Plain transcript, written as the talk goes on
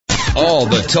All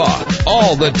the talk,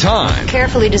 all the time.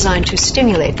 Carefully designed to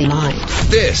stimulate the mind.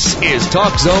 This is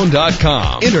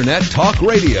TalkZone.com. Internet Talk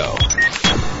Radio.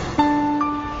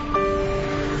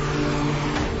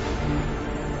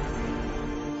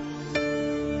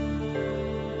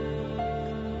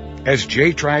 As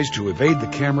Jay tries to evade the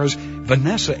cameras,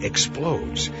 Vanessa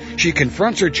explodes. She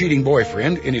confronts her cheating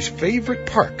boyfriend in his favorite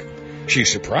park.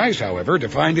 She's surprised, however, to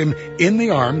find him in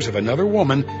the arms of another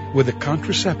woman with a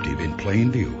contraceptive in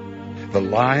plain view. The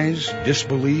lies,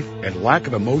 disbelief, and lack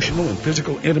of emotional and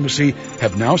physical intimacy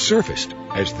have now surfaced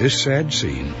as this sad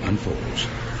scene unfolds.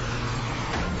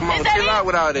 Come on, chill out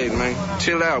with all that, man.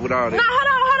 Chill out with all that. No, hold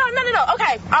on. No.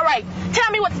 Okay, all right.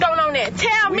 Tell me what's going on there.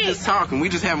 Tell me. We just talking. We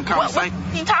just having conversation.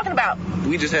 What are you talking about?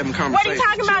 We just having conversation. What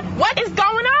are you talking about? What is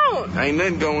going on? Ain't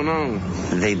nothing going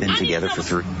on. They've been together for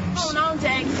 3 years. What's going on,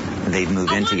 Jay? They've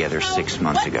moved in together 6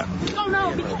 months ago. What's going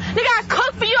on? Nigga, I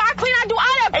cook for you, I clean, I do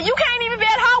all that, and you can't even be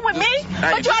at home with me?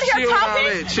 But you out here talking?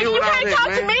 You can't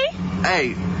talk to me?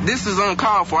 Hey, this is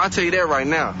uncalled for. I tell you that right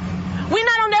now. We're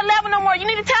not on that level no more. You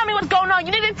need to tell me what's going on.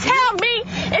 You need to tell me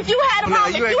if you had a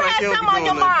problem, if you had something on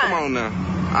your mind. Come on now.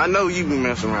 I know you be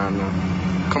messing around now.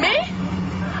 Come on. Me?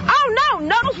 Oh, no.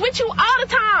 Noodles with you all the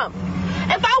time.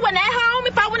 If I wasn't at home,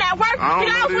 if I wasn't at work,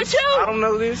 I was with you. I don't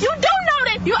know this. You do know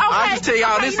that. You okay? I'll just tell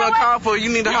y'all, this uncalled for.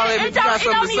 You need to holler at me if you got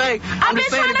something to say. I'm just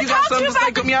saying, if you got something to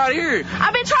say, come out here.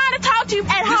 I've been trying to talk to you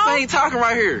at home. This ain't talking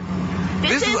right here.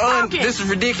 This is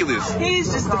ridiculous.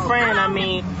 He's just a friend. I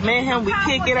mean, me and him, we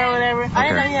kick it or whatever. I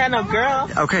didn't know he had no girl.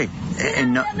 Okay,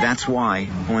 and no, that's why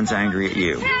Owen's angry at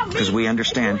you. Because we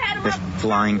understand that's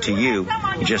lying to you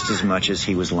just as much as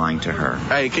he was lying to her.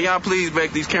 Hey, can y'all please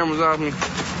back these cameras off me?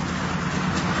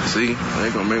 See, they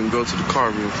gonna make me go to the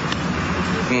car real quick.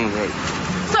 Right.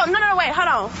 So, no, wait, hold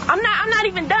on. I'm not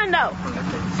even done, though.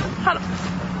 Hold on.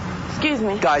 Excuse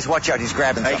me. Guys, watch out, he's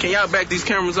grabbing something. Hey, can y'all back these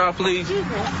cameras off, please? Excuse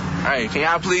me. Hey, can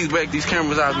y'all please back these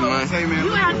cameras off me, man?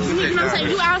 You out, you know what I'm saying?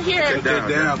 You out here. Sit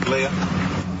down, player.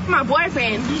 My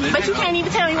boyfriend, but you can't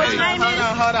even tell me what your name is.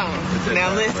 Hold on.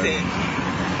 Now listen.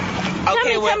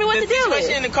 Okay, tell me what the to do.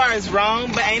 situation in the car is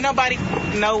wrong, but ain't nobody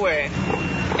nowhere.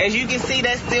 As you can see,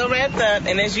 that's still wrapped up,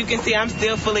 and as you can see, I'm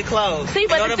still fully clothed. See,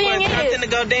 but the thing is, something to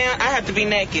go down, I have to be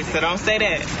naked, so don't say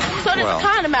that. So there's a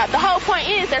condom out. The whole point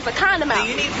is there's a condom out.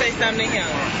 You need to say something to him.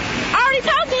 I already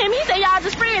talked to him. He said y'all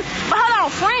just friends. But hold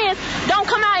on, friends don't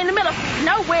come out in the middle of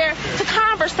nowhere to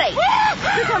conversate.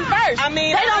 To converse. I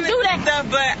mean, they don't do that stuff,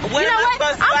 but what you know am I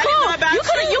what? supposed to do? I'm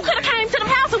cool. You could have came to the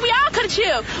house and we all could have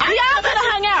chilled. We all could have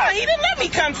hung out. He didn't let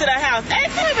me come to the house.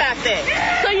 Ask him about that.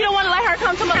 So you don't want to let her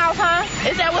come to my house, huh?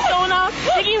 Is that what's going on?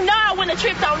 Nigga, you know I wouldn't have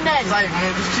tripped on nothing. Like,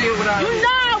 man, just chill without You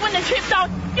know I wouldn't have tripped on.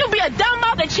 You'll be a dumb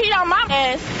mouth that cheat on my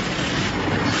ass.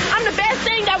 I'm the best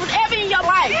thing that was ever in your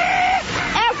life.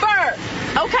 Ever.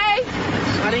 Okay?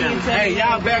 Why didn't you tell me? Hey,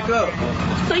 y'all back up.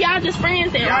 So y'all just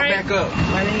friends then, y'all right? Y'all back up.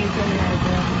 Why didn't you tell me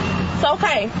that? So,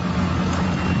 okay.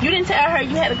 You didn't tell her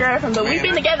you had a girlfriend, but we've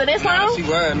been together this long? She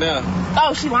lying now.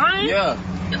 Oh, she lying? Yeah.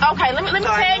 Okay, let me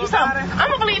tell you something. I'm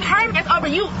gonna believe her gets over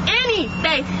you any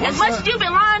day. As much as you've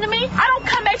been lying to me, I don't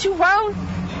come at you wrong.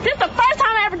 This is the first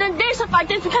time I ever done did something like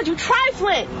this because you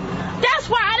trifling. That's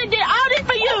why I done did all this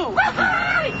for you.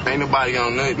 Ain't nobody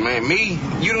on nothing, man. Me,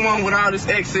 you the one with all this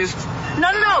excess.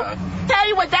 No. Tell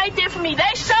you what they did for me.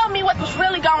 They showed me what was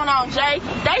really going on, Jay.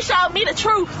 They showed me the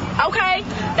truth, okay?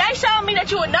 They showed me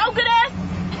that you were no good ass.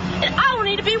 And I don't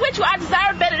need to be with you. I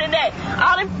deserve better than that.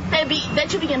 All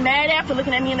that you be getting mad at for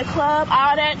looking at me in the club,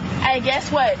 all that. Hey, guess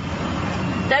what?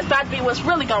 That's about to be what's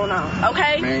really going on,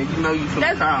 okay? Man, you know you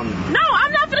finna call me. No,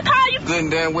 I'm not finna call you. Good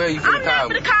and damn well you finna call me. I'm not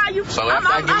finna call you. So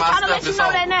after I get my stuff, it's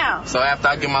over. That now. So after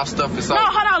I get my stuff, it's over. No,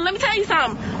 hold on. Let me tell you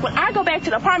something. When I go back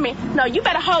to the apartment, no, you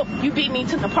better hope you beat me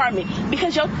to the apartment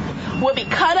because your will be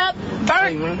cut up,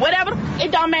 burnt, whatever.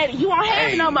 It don't matter. You won't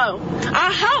have it no more.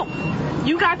 I hope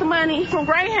you got the money from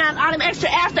Greyhound, all them extra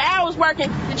after hours working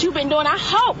that you've been doing. I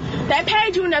hope that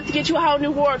paid you enough to get you a whole new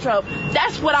wardrobe.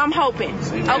 That's what I'm hoping.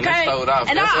 See, man, okay? And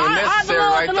that's unnecessary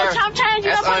right there. The little chump change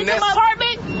you put into my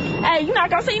apartment. Hey, you're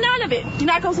not gonna see none of it. You're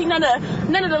not gonna see none of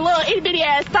the little itty bitty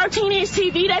ass 13-inch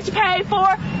TV that you paid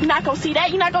for. You're not gonna see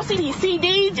that. You're not gonna see these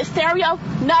CDs, your stereo,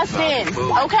 nothing.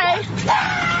 Okay?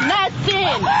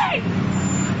 Nothing.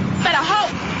 Better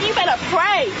hope. You better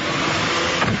pray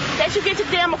that you get your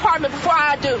damn apartment before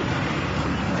I do.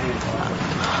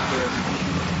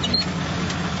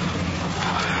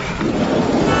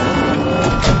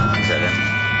 Is that it?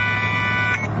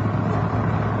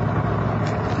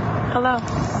 Hello?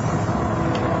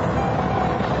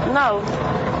 No.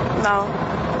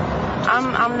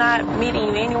 I'm not meeting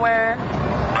you anywhere.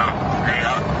 Hey,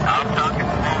 I'm talking to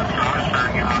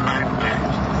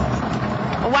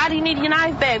you. Why do you need your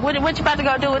knife back? What you about to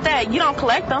go do with that? You don't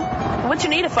collect them. What you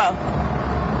need it for?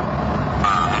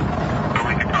 So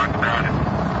we can talk about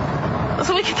it.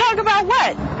 So we can talk about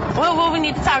what? What we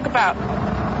need to talk about?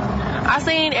 I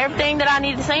seen everything that I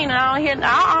need to see, and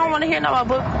I don't want to hear no more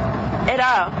book at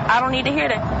all. I don't need to hear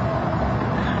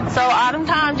that. So all them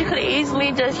times you could have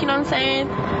easily just, you know what I'm saying,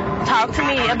 talk to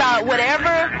me about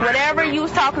whatever you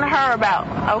was talking to her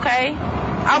about, okay?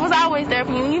 I was always there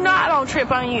for you. You know I don't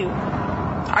trip on you.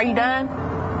 Are you done?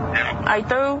 Yeah. Are you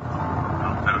through?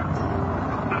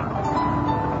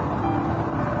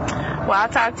 Well, I'll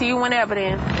talk to you whenever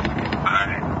then.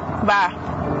 Bye.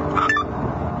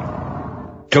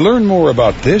 To learn more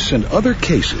about this and other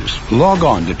cases, log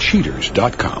on to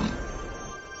cheaters.com.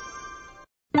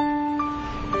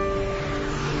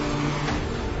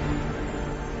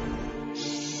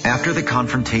 After the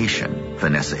confrontation,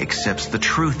 Vanessa accepts the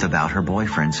truth about her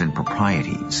boyfriend's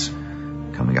improprieties.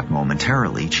 Coming up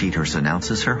momentarily, Cheaters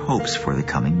announces her hopes for the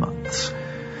coming months.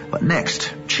 But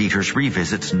next, Cheaters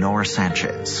revisits Nora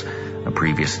Sanchez, a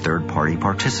previous third-party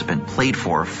participant played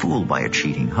for, fooled by a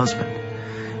cheating husband.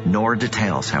 Nora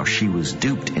details how she was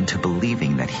duped into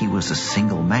believing that he was a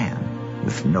single man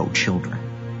with no children.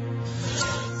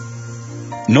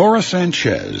 Nora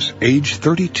Sanchez, age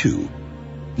 32.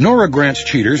 Nora grants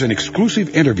Cheaters an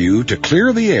exclusive interview to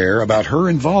clear the air about her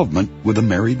involvement with a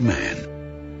married man.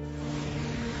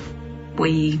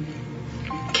 We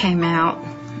came out.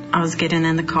 I was getting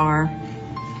in the car.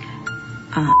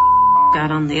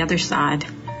 Got on the other side,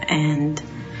 and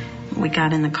we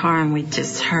got in the car, and we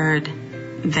just heard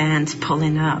vans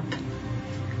pulling up.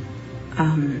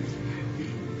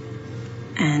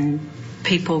 And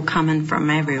people coming from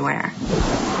everywhere.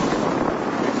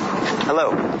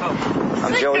 Hello.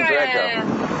 I'm Joey Greco.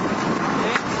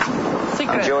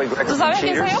 I'm Joey Greco from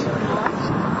Cheaters.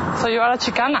 So you are a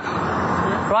Chicana,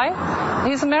 right?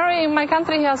 He's married in my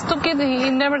country. He has 2 kids. He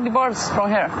never divorced from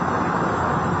her.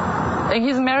 And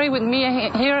he's married with me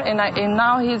here, and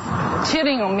now he's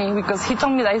cheating on me because he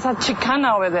told me that he's a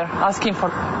Chicana over there asking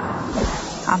for.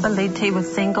 I believed he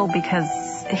was single because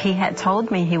he had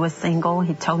told me he was single.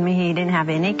 He told me he didn't have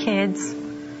any kids.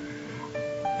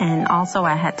 And also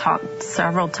I had talked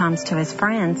several times to his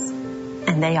friends,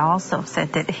 and they also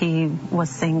said that he was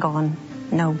single and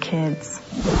no kids.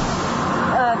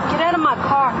 Get out of my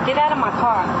car. Get out of my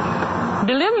car.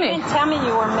 Believe me. You didn't tell me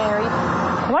you were married.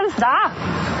 What is that?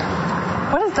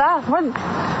 What is that? What?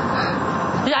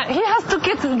 Yeah, he has 2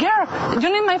 kids. Girl, you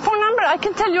need my phone number? I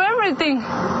can tell you everything.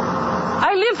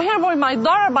 I live here with my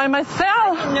daughter by myself.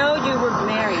 I didn't know you were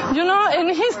married. You know, and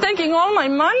he's taking all my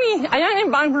money. I am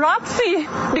in bankruptcy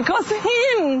because of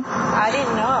him. I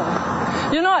didn't know.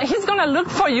 You know, he's going to look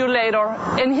for you later,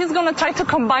 and he's going to try to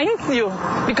combine you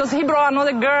because he brought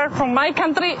another girl from my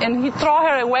country, and he threw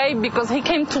her away because he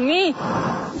came to me.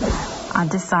 I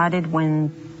decided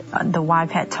when the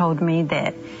wife had told me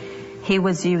that he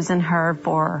was using her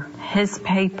for his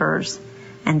papers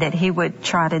and that he would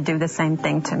try to do the same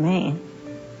thing to me.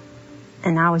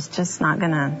 And I was just not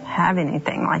going to have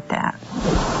anything like that.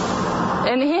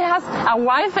 And he has a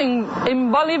wife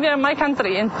in Bolivia, my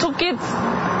country, and 2 kids.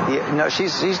 Yeah, no,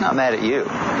 she's not mad at you.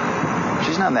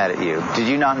 She's not mad at you. Did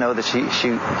you not know that he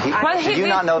did you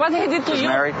not know what he did to she's you?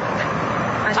 married?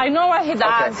 I know what he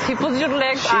does. Okay. He puts your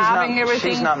legs up and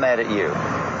everything. She's not mad at you.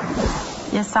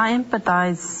 Yes, I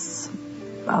empathize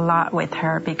a lot with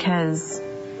her because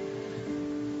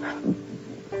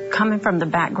coming from the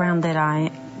background that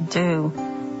I do,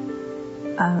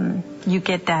 you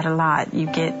get that a lot. You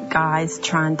get guys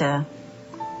trying to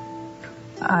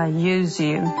use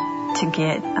you to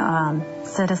get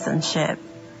citizenship,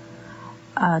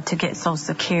 to get Social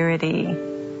Security,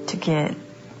 to get,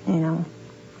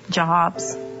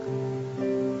 jobs.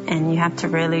 And you have to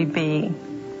really be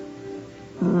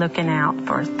looking out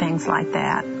for things like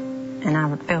that. And I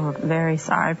would feel very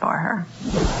sorry for her.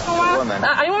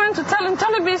 I want to tell on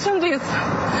television this.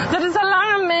 There is a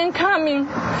lot of men coming,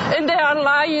 and they are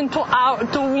lying to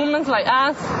women like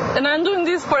us. And I'm doing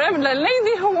this for every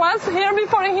lady who was here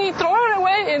before he threw her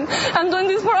away. And I'm doing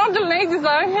this for all the ladies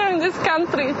that are here in this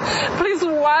country. Please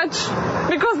watch,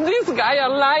 because these guys are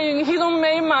lying. He don't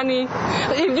make money.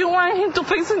 If you want him to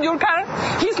fix your car,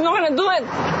 he's not going to do it.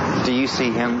 Do you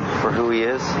see him for who he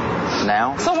is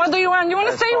now? So what do you want? You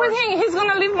want to stay with him? He's going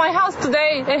to leave my house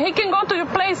today, and he can go to your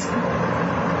place.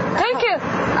 Take it.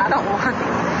 I don't want.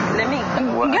 Let me.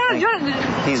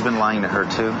 He's been lying to her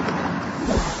too.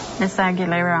 Miss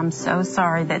Aguilera, I'm so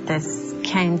sorry that this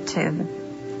came to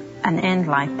an end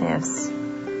like this.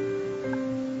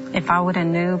 If I would have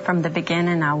knew from the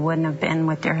beginning, I wouldn't have been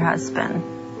with your husband.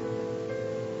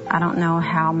 I don't know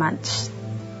how much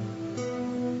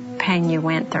pain you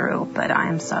went through, but I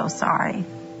am so sorry.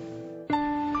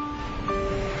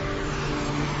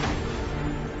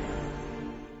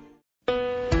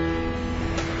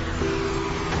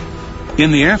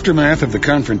 In the aftermath of the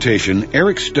confrontation,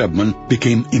 Eric Stubman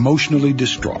became emotionally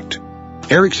distraught.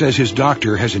 Eric says his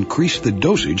doctor has increased the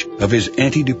dosage of his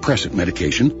antidepressant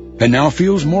medication and now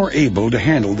feels more able to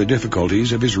handle the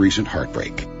difficulties of his recent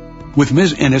heartbreak. With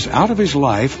Ms. Ennis out of his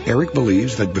life, Eric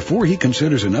believes that before he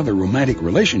considers another romantic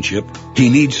relationship, he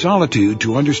needs solitude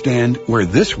to understand where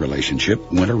this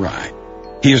relationship went awry.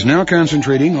 He is now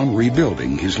concentrating on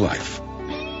rebuilding his life.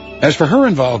 As for her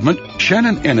involvement,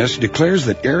 Shannon Ennis declares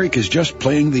that Eric is just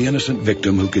playing the innocent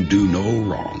victim who could do no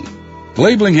wrong.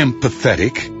 Labeling him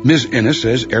pathetic, Ms. Ennis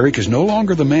says Eric is no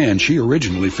longer the man she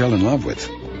originally fell in love with.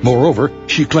 Moreover,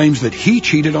 she claims that he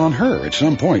cheated on her at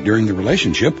some point during the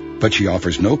relationship, but she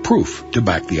offers no proof to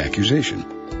back the accusation.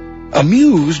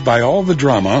 Amused by all the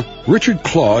drama, Richard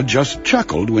Claude just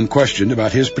chuckled when questioned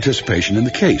about his participation in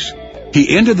the case.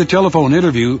 He ended the telephone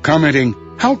interview commenting,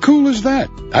 "How cool is that?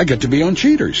 I get to be on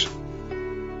Cheaters."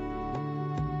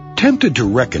 Tempted to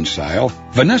reconcile,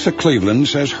 Vanessa Cleveland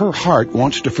says her heart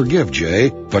wants to forgive Jay,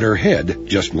 but her head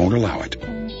just won't allow it.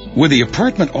 With the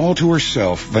apartment all to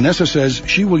herself, Vanessa says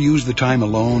she will use the time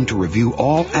alone to review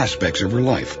all aspects of her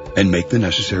life and make the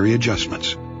necessary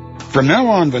adjustments. From now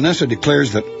on, Vanessa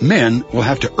declares that men will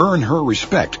have to earn her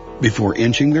respect before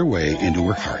inching their way into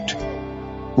her heart.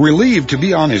 Relieved to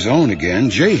be on his own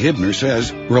again, Jay Hibner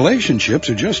says relationships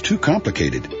are just too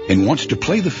complicated and wants to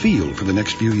play the field for the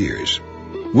next few years.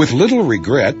 With little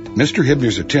regret, Mr.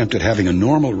 Hibner's attempt at having a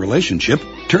normal relationship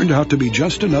turned out to be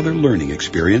just another learning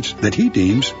experience that he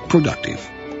deems productive.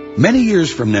 Many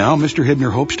years from now, Mr. Hibner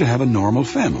hopes to have a normal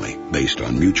family based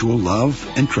on mutual love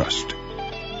and trust.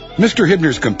 Mr.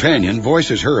 Hibner's companion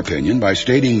voices her opinion by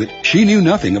stating that she knew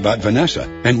nothing about Vanessa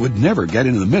and would never get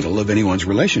in the middle of anyone's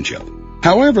relationship.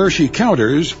 However, she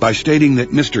counters by stating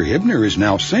that Mr. Hibner is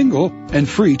now single and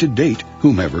free to date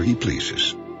whomever he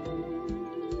pleases.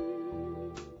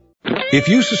 If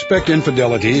you suspect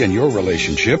infidelity in your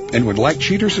relationship and would like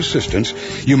Cheaters' assistance,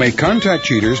 you may contact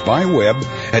Cheaters by web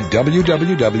at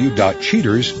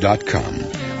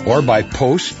www.cheaters.com or by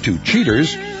post to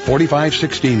Cheaters,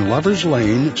 4516 Lovers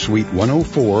Lane, Suite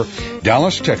 104,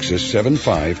 Dallas, Texas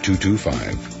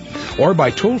 75225. Or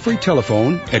by toll-free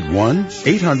telephone at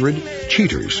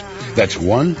 1-800-CHEATERS. That's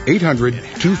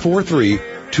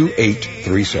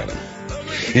 1-800-243-2837.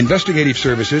 Investigative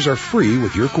services are free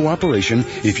with your cooperation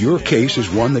if your case is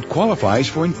one that qualifies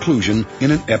for inclusion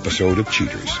in an episode of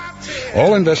Cheaters.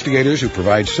 All investigators who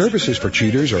provide services for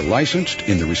Cheaters are licensed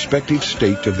in the respective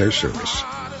state of their service.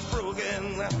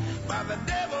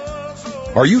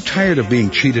 Are you tired of being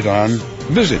cheated on?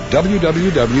 Visit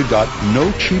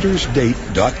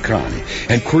www.nocheatersdate.com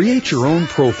and create your own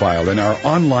profile in our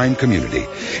online community.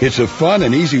 It's a fun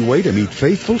and easy way to meet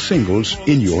faithful singles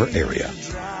in your area.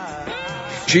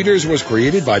 Cheaters was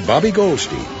created by Bobby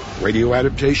Goldstein. Radio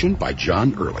adaptation by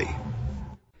John Early.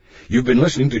 You've been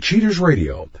listening to Cheaters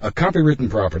Radio, a copywritten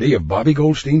property of Bobby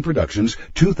Goldstein Productions,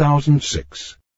 2006.